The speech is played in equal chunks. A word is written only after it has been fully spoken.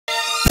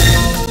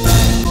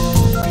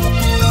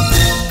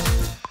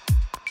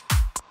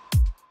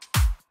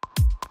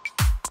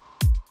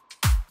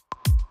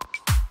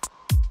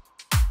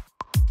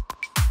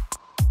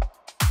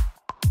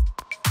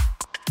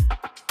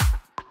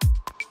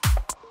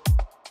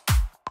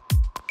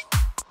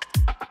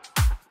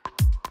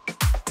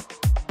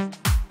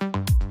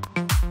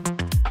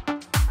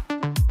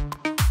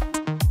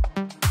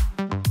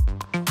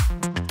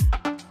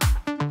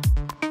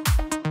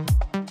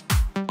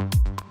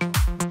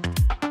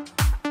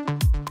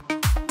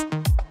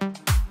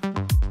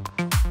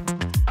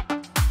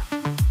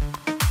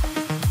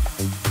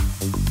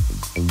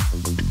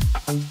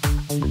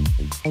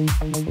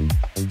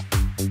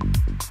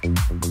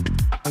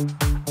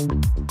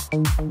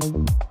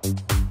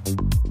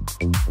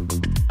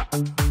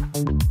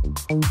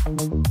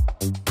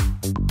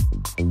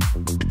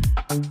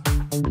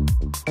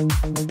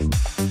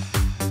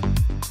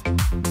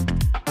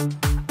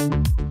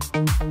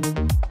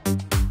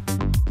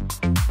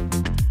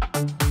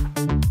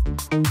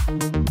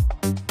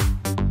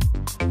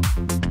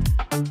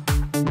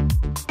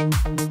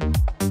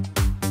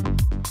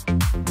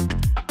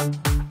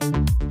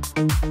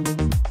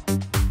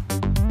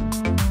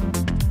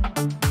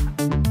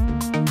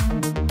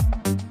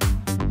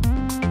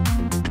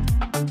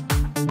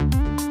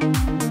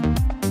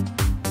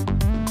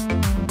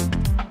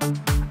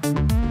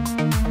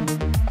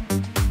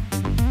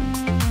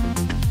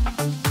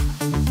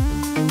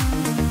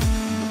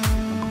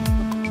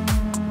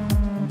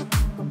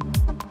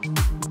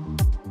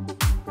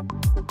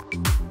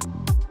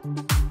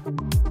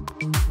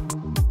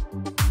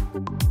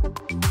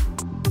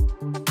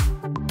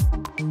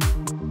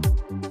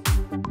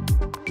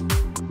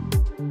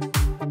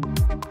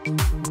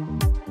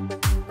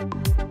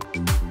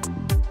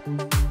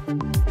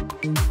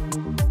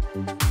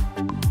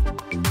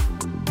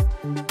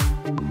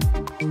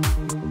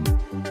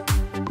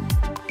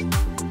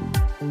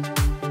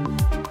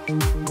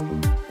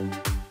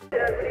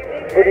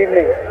good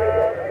evening.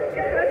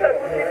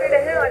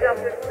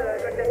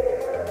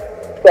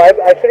 So I've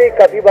actually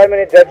काफी बार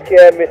मैंने judge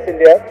किया है Miss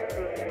India,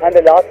 and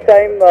the last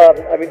time,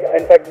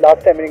 in fact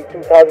last time in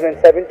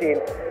 2017,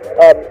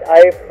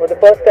 I for the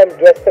first time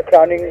dressed the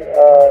crowning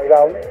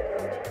round,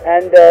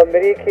 and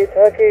मेरी एक ये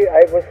था कि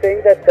I was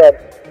saying that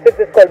since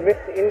it's called Miss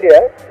India,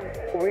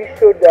 we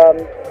should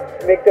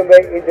make them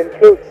wear Indian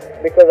clothes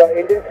because our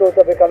Indian clothes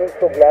are becoming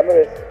so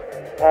glamorous,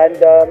 and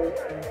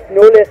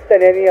no less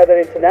than any other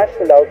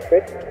international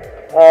outfit.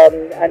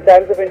 And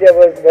Times of India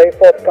was very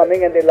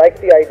forthcoming and they liked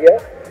the idea.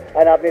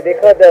 And aapne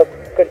dekha the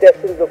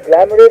contestants were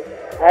glamorous,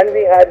 and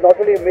we had not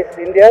only Miss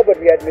India but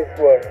we had Miss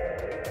World.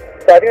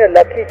 So I think the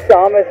lucky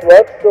charm has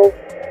worked. So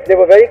they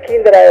were very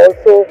keen that I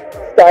also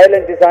style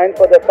and design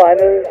for the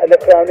final and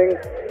the crowning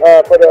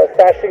for the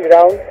sashing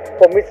round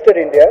for Mr.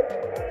 India.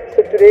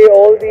 So today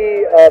all the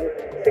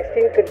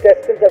 16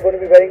 contestants are going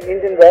to be wearing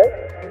Indian wear,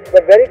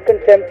 but very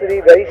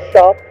contemporary, very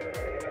sharp,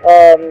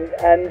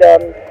 and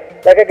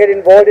like I get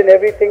involved in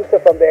everything, so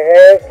from the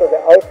hair, to the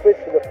outfits,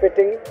 to the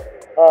fitting.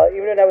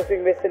 Even when I was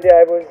doing Miss India,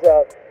 I was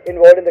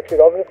involved in the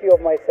choreography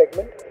of my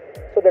segment.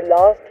 So the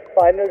last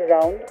final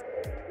round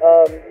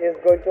is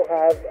going to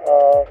have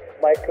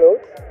my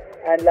clothes.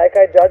 And like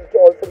I judged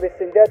also Miss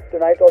India,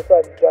 tonight also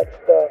I've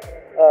judged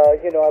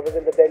I was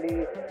in the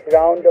Delhi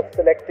round of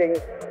selecting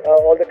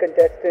all the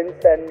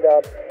contestants, and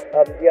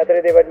the other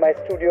day they were at my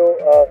studio,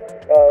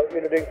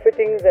 doing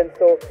fittings, and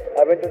so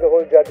I went through the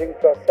whole judging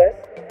process.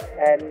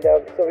 And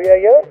so we are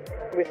here,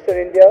 Mr.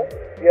 India,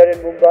 here in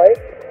Mumbai,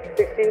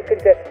 16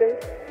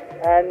 contestants,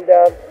 and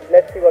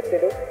let's see what they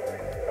do.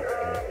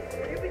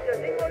 Will you be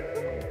judging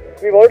also?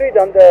 We've already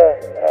done the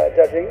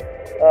judging,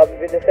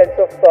 with the sense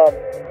of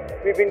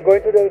we've been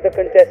going through the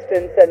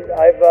contestants, and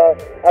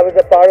I was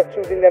a part of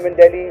choosing them in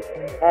Delhi,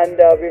 and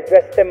we've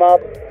dressed them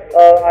up.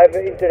 I've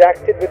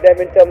interacted with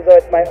them in terms of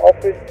at my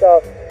office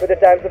with the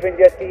Times of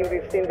India team.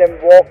 We've seen them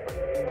walk,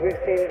 we've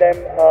seen them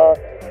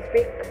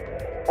speak,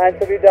 and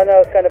so we've done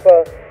a kind of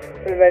a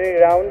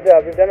preliminary round.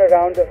 We've done a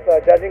round of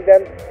judging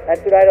them,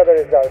 and tonight are the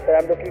results, and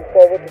I'm looking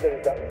forward to the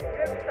results. You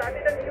have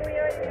started a new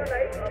year in your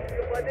life.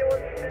 Your birthday was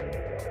recently.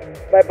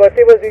 My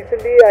birthday was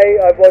recently.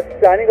 I was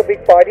planning a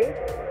big party.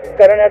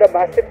 Karan had a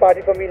massive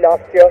party for me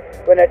last year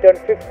when I turned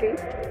 50.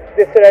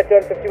 This year I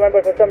turned 51,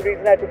 but for some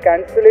reason I had to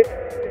cancel it.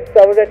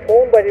 So I was at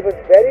home, but it was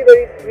very,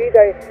 very sweet.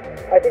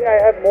 I think I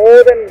have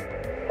more than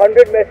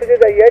 100 messages.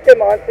 I yet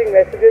am answering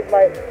messages.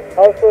 My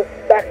house was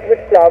packed with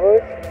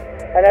flowers,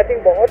 and I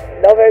think बहुत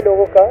love है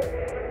लोगों का,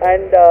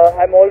 and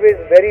I'm always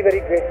very,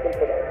 very grateful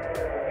for that.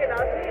 Okay,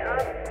 lastly,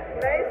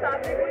 नए साल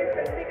में कोई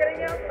film भी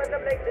करेंगे आप,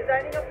 मतलब like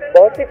designing a film?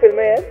 बहुत सी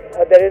फिल्में हैं.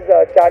 There is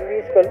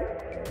Chanvi's film,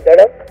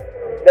 Dhadak.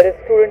 There is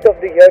Student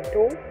of the Year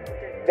 2.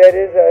 There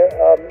is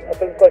a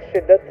film called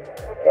Shiddat,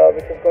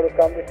 which is going to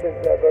come, which is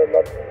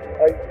got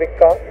a big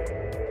cast.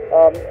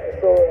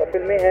 So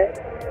filमें हैं,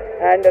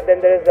 and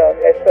then there is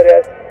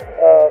Aishwarya's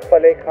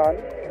Faleh Khan.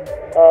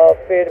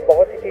 फिर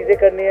बहुत सी चीज़ें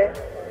करनी है,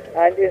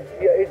 and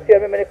इस year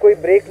में मैंने कोई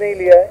break नहीं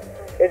लिया है.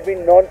 It's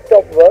been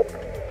non-stop work.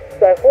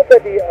 So I hope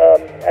that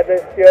at the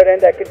year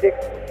end I can take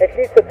at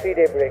least a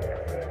 3-day break.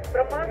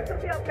 ब्रह्मास्त्र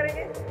भी आप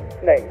करेंगे?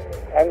 नहीं,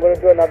 I'm going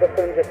to do another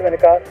film. जैसे मैंने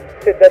कहा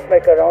शिद्दत में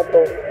कर रहा हूँ,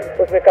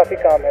 तो उसमें काफ़ी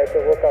काम है,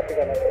 तो वो काफ़ी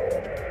करना चाहिए.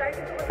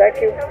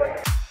 Thank you.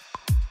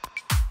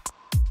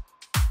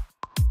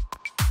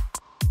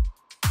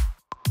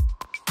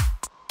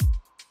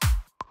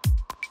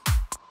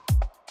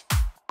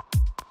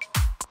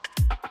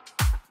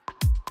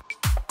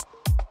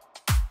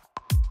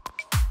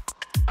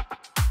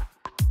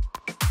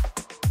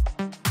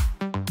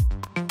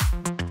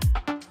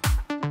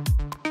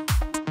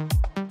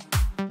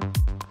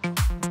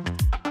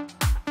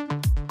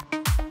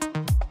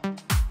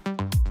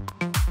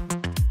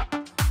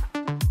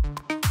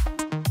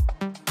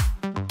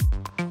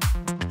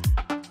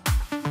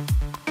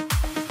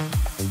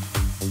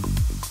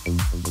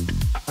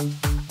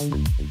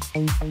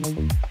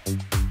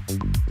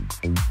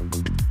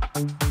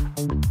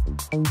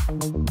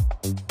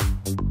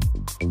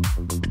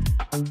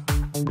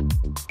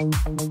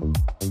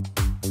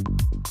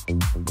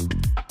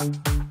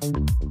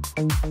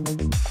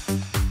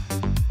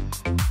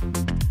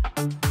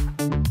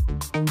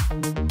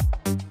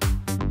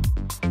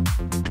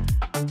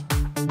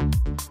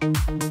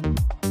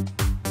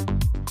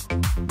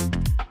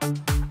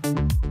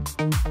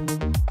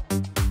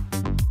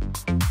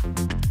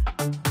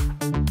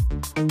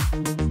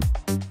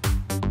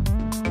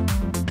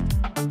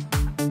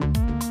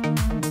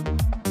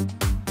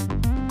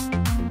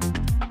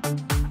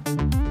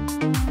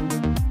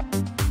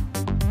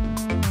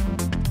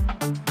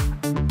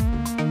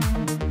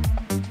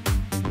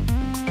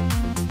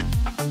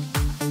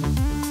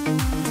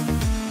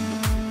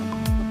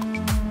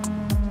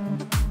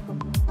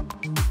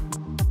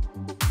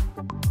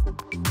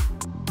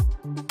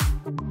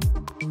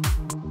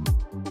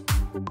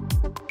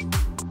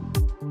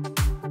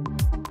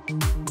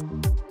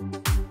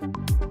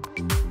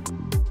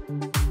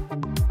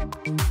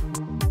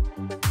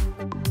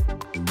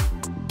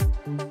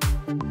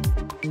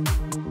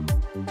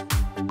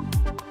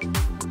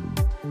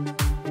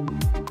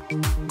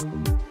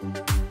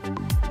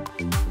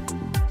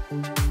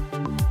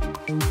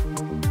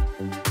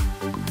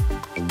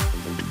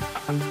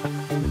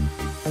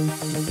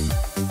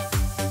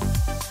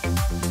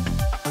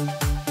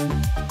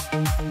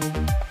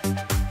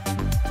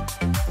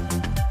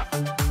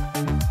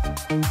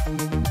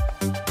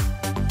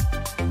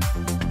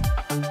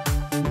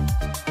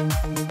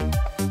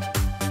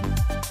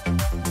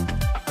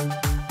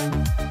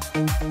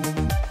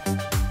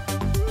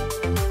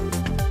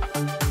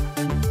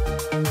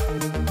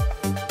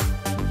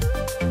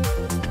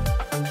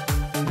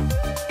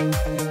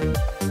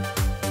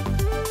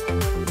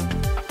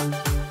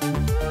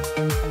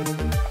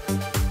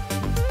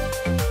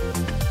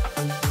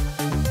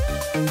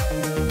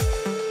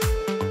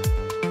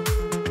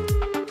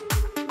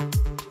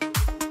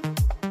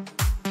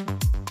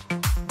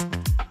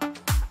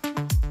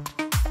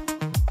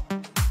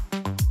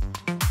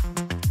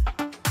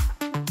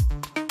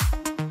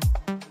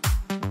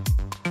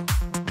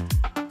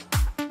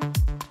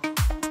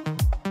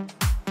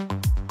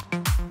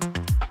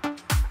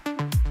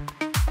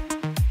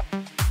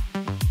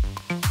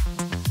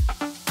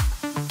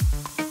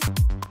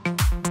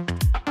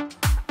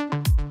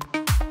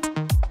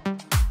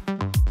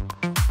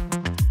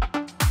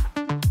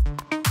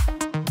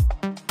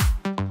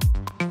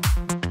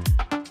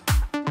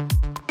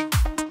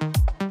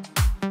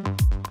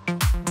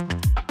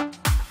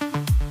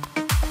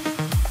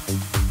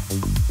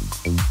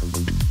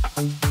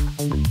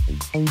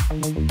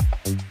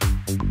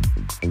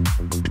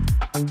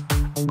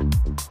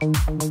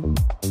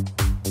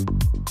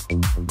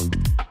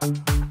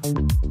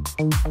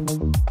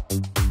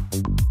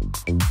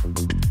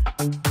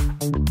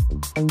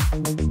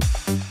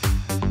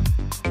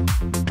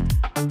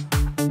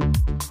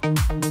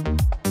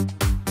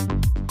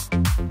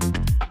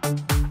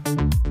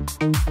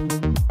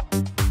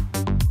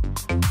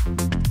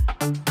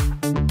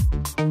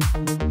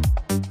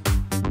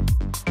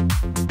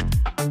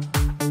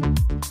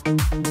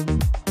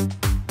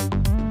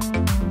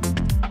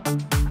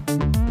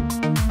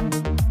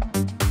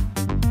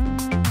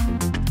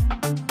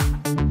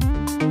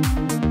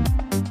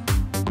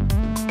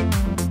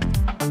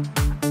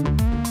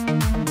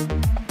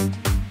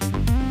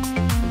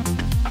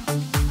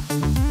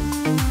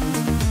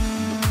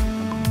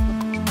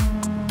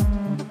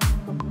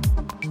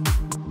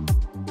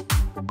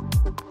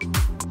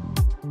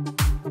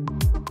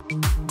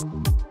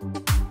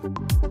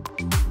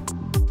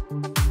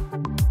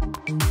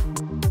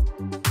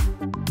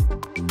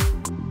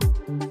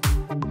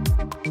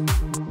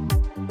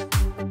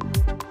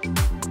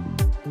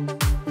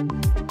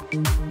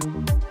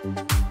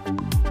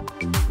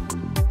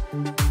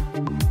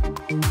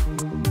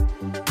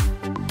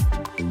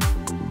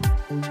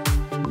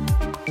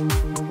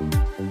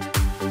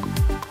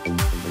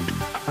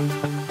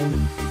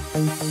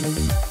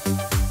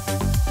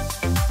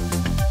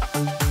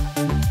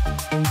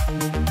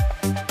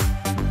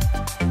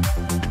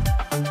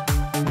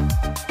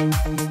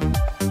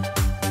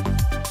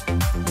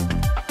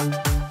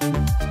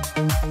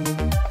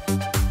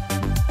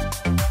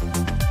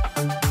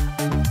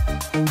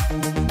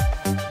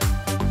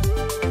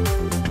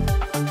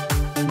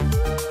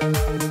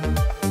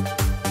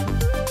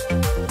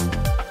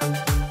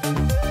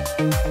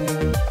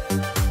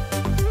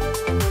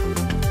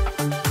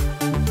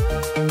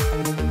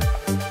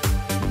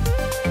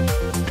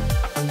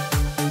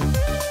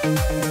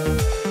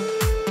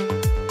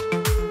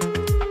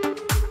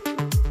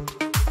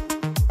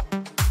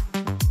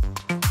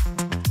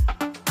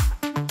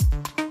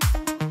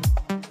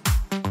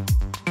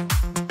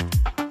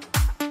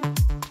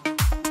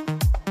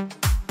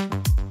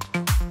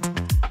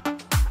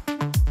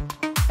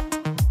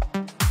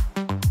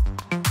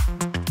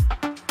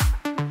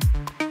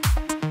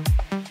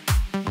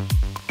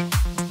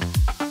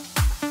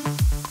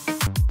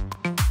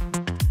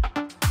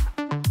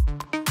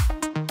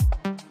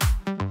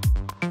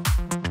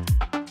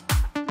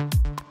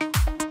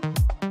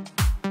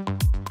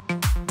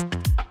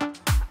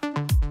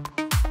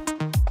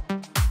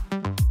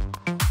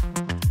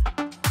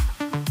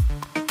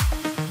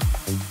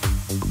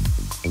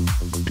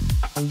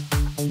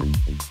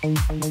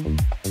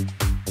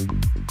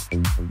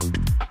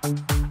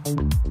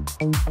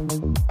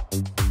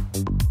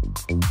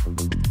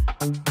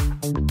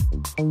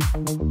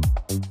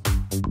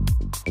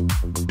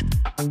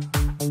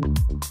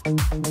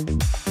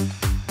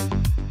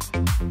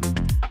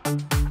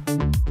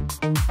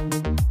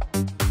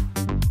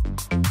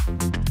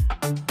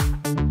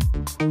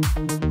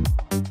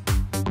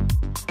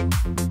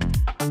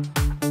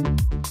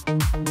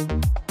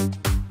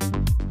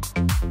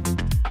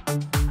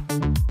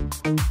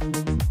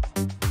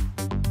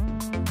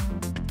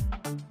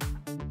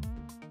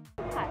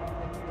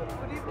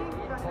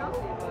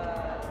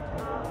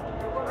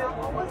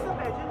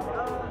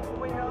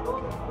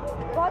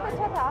 बहुत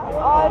अच्छा था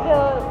और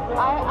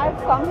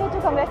I've come here to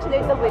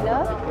congratulate the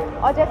winner.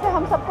 और जैसे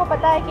हम सबको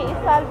पता है कि इस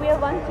साल we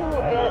have won 2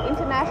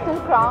 international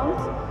crowns,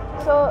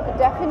 so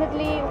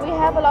definitely we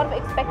have a lot of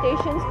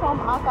expectations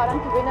from our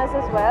current winners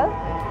as well.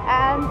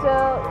 And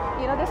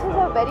you know, this is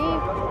a very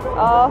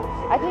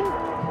I think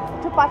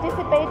to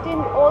participate in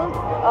all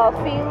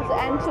fields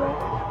and to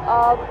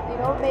you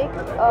know, make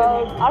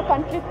our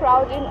country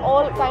proud in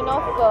all kind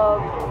of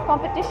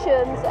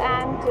competitions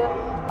and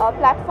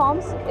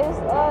platforms is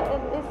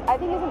I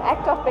think it's an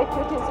act of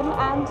patriotism,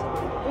 and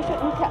we should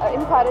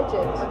encourage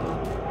it.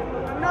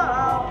 ना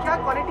क्या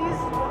qualities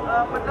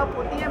मतलब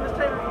होती है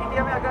mister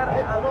India में अगर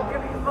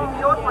from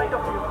your point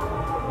of view?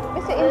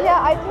 Mr. India, I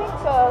think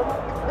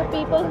the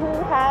people who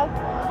have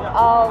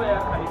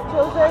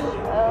chosen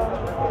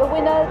the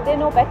winner, they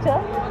know better.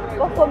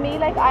 But for me,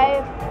 like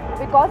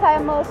because I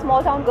am a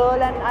small town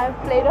girl and I've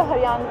played a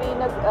Haryanvi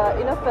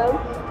in a film,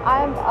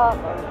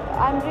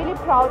 I'm really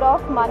proud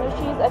of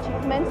Manushi's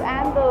achievements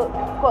and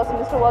of course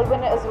Mr. World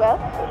winner as well.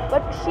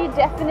 But she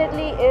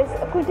definitely is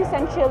a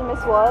quintessential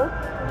Miss World.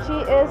 She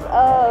is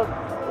a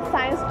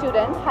science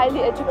student,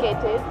 highly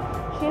educated.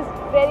 She's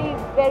very,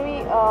 very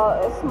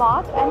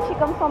smart, and she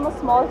comes from a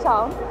small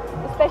town,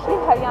 especially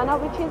Haryana,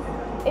 which is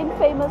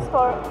infamous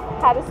for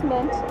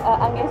harassment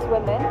against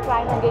women,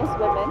 crime against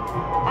women.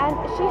 And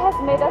she has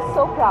made us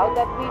so proud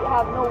that we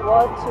have no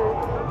word to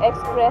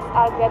express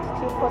our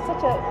gratitude for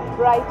such a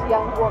bright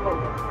young woman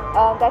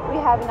that we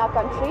have in our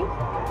country.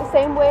 The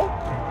same way,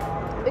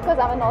 because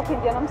I'm a North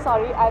Indian, I'm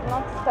sorry, I've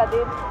not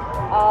studied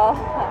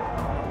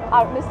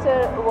our Mr.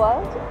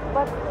 World,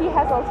 but he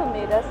has also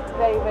made us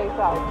very, very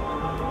proud.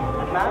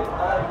 Ma'am,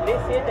 they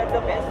say that the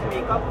best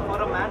makeup for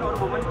a man or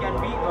woman can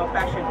be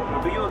passion.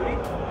 Do you agree?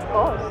 Of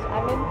course. I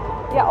mean,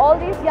 yeah, all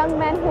these young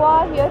men who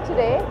are here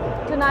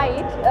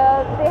tonight,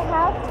 they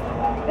have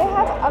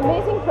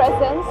amazing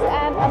presence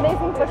and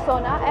amazing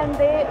persona, and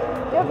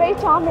they're very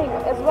charming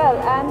as well.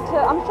 And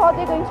I'm sure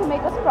they're going to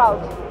make us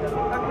proud.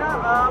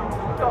 Kangana,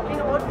 talking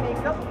about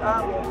makeup, a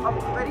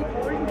very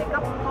bold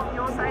makeup from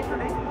your side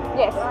today.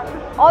 Yes,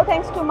 all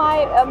thanks to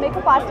my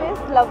makeup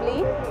artist,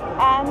 Lovely,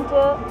 and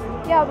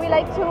yeah, we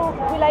like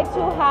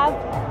to have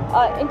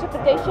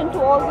interpretation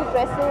to all the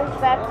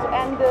dresses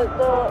and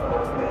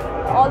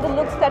all the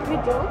looks that we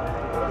do.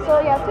 So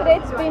yeah, today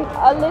it's been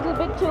a little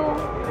bit too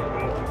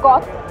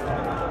goth.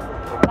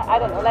 I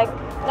don't know. Like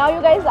now,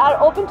 you guys are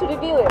open to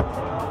review it.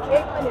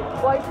 8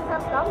 minutes. Voices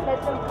have come.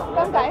 Let them come.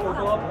 Come guys,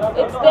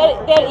 it's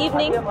their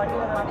evening.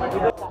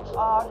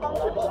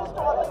 Congratulations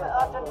to all the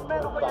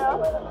gentlemen over here.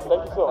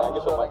 Thank you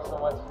so much.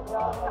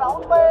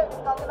 Crowned by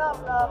Kangana,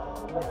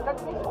 that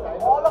makes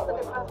all of the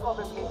difference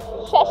probably.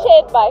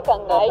 Shashayed by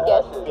Kangana, I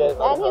guess. Yes.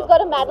 And he's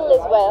got a medal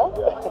as well.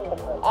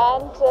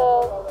 And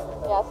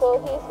yeah, so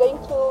he's going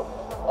to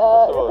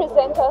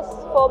represent us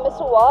for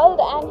Mr. World,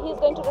 and he's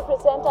going to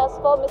represent us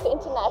for Mr.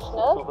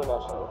 International.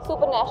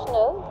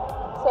 Supernational.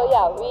 So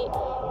yeah,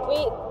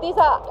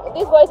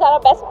 these boys are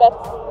our best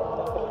bets.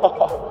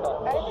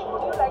 Anything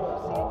would you like to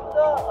say to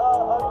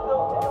the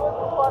viewers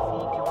who are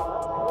seeing you?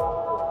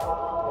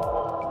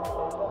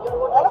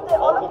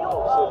 All of you,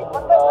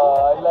 one by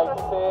one. I'd like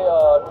to say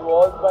to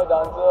all my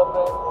dancer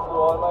friends, to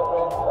all my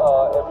friends,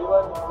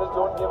 everyone, just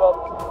don't give up.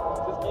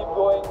 Just keep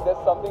going.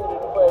 There's something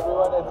written for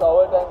everyone. It's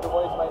our time.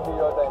 Tomorrow it might be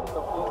your time.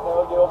 So please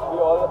never give up.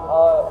 We all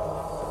are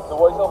the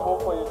voice of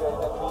hope for you guys,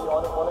 and we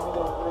want to be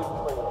the inspiration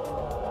for you.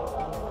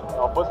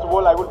 First of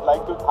all, I would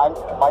like to thank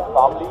my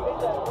family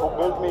who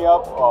built me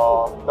up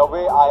the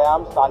way I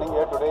am standing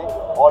here today.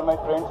 All my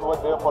friends who were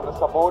there for the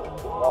support.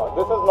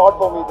 This is not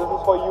for me, this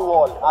is for you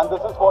all, and this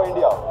is for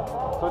India.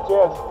 So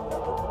cheers.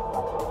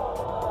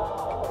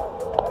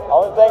 I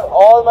want to thank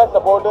all my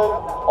supporters,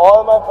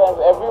 all my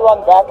friends,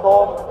 everyone back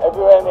home,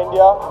 everywhere in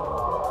India.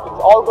 It's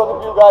all because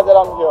of you guys that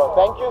I'm here.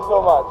 Thank you so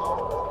much.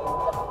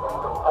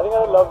 I think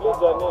I had a lovely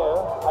journey here.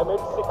 I made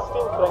 16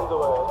 friends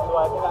over here. So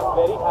I think I'm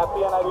very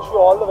happy, and I wish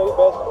you all the very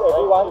best to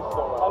everyone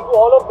and to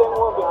all of them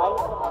who are behind.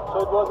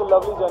 So it was a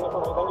lovely journey for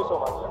me. Thank you so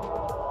much.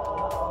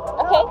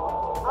 Okay.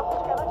 आप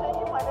कुछ कहना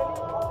चाहेंगे finally?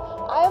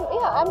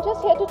 I'm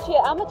just here to cheer.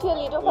 I'm a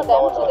cheerleader for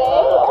them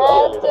today,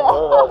 and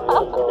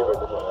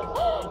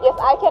yes,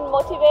 I can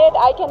motivate,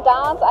 I can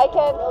dance, I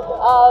can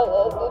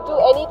do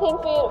anything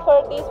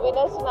for these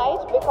winners tonight,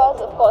 because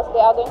of course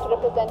they are going to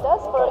represent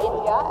us for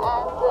India,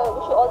 and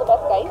wish you all the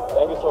best, guys.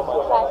 Thank you so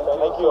much. Thanks.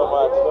 Thank you so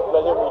much. It's a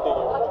pleasure meeting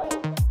you. Thank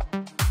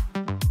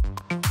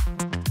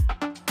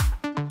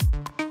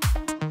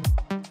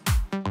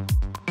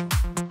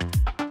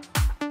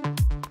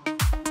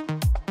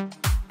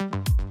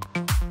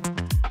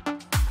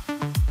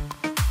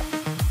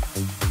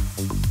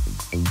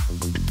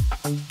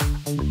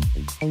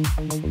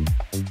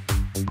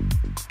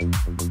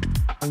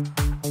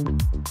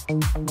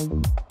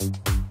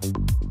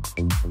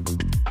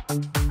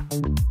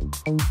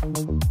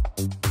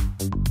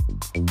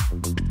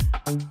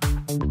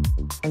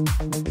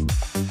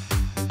you.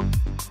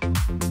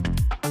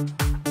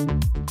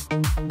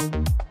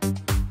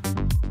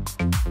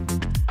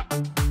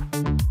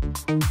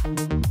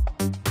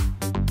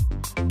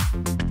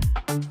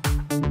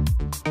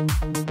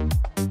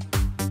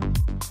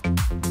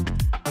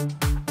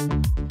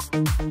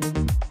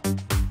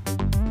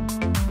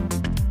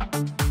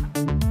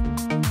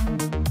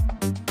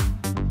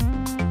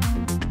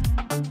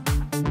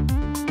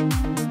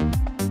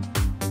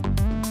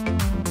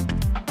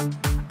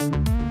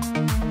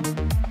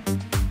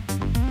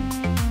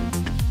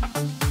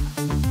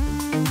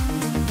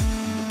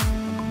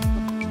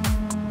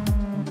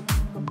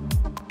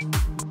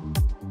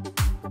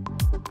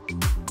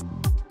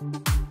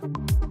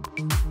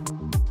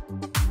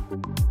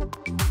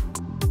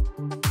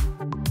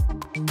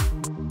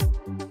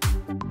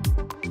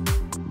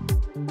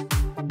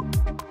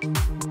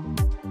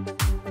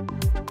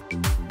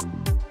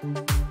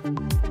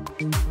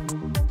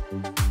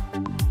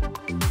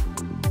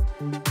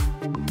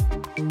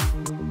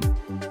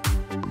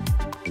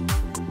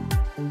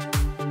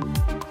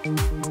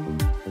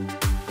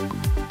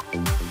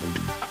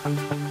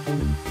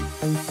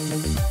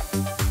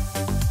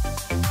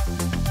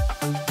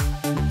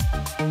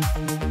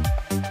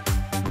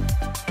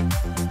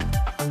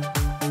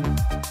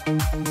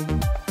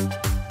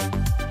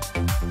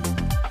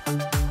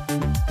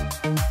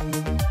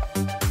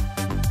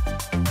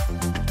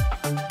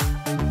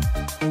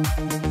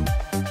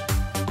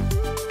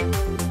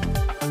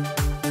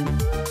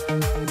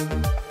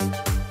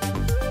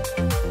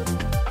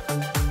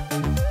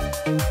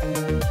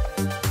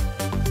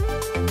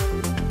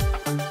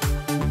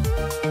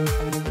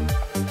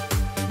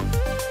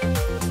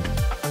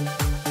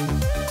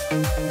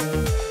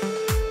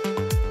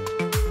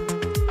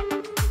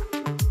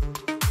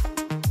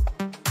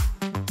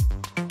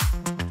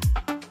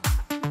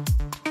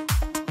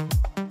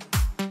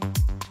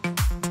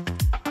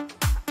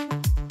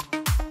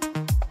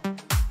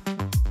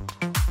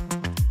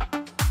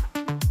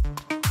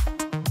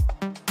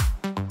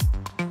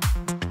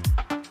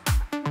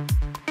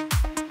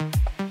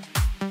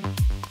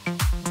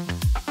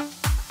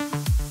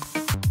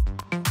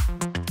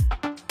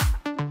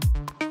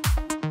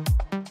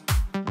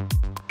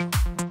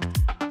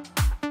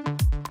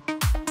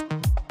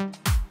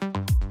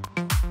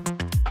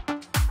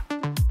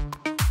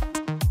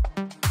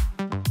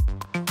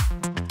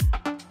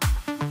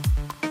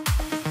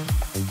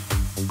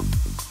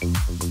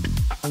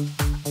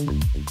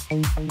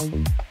 you.